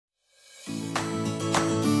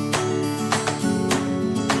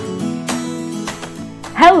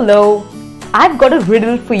Hello, I've got a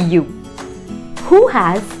riddle for you. Who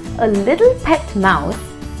has a little pet mouse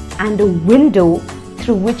and a window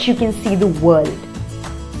through which you can see the world?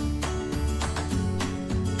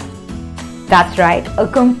 That's right, a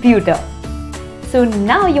computer. So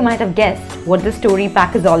now you might have guessed what the story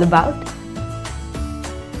pack is all about.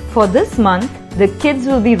 For this month, the kids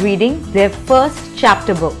will be reading their first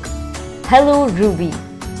chapter book, Hello Ruby,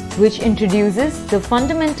 which introduces the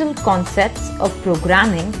fundamental concepts of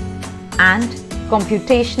programming and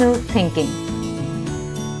computational thinking,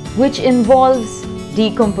 which involves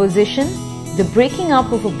decomposition, the breaking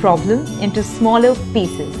up of a problem into smaller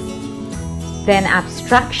pieces, then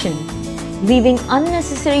abstraction, leaving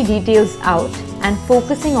unnecessary details out and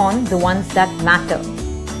focusing on the ones that matter,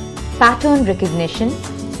 pattern recognition,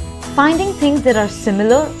 finding things that are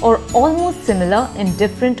similar or almost similar in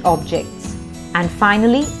different objects, and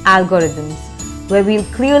finally algorithms, where we'll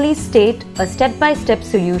clearly state a step-by-step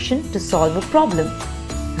solution to solve a problem.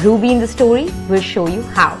 Ruby in the story will show you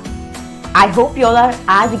how. I hope you all are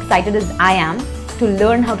as excited as I am to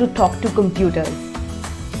learn how to talk to computers.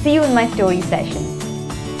 See you in my story session.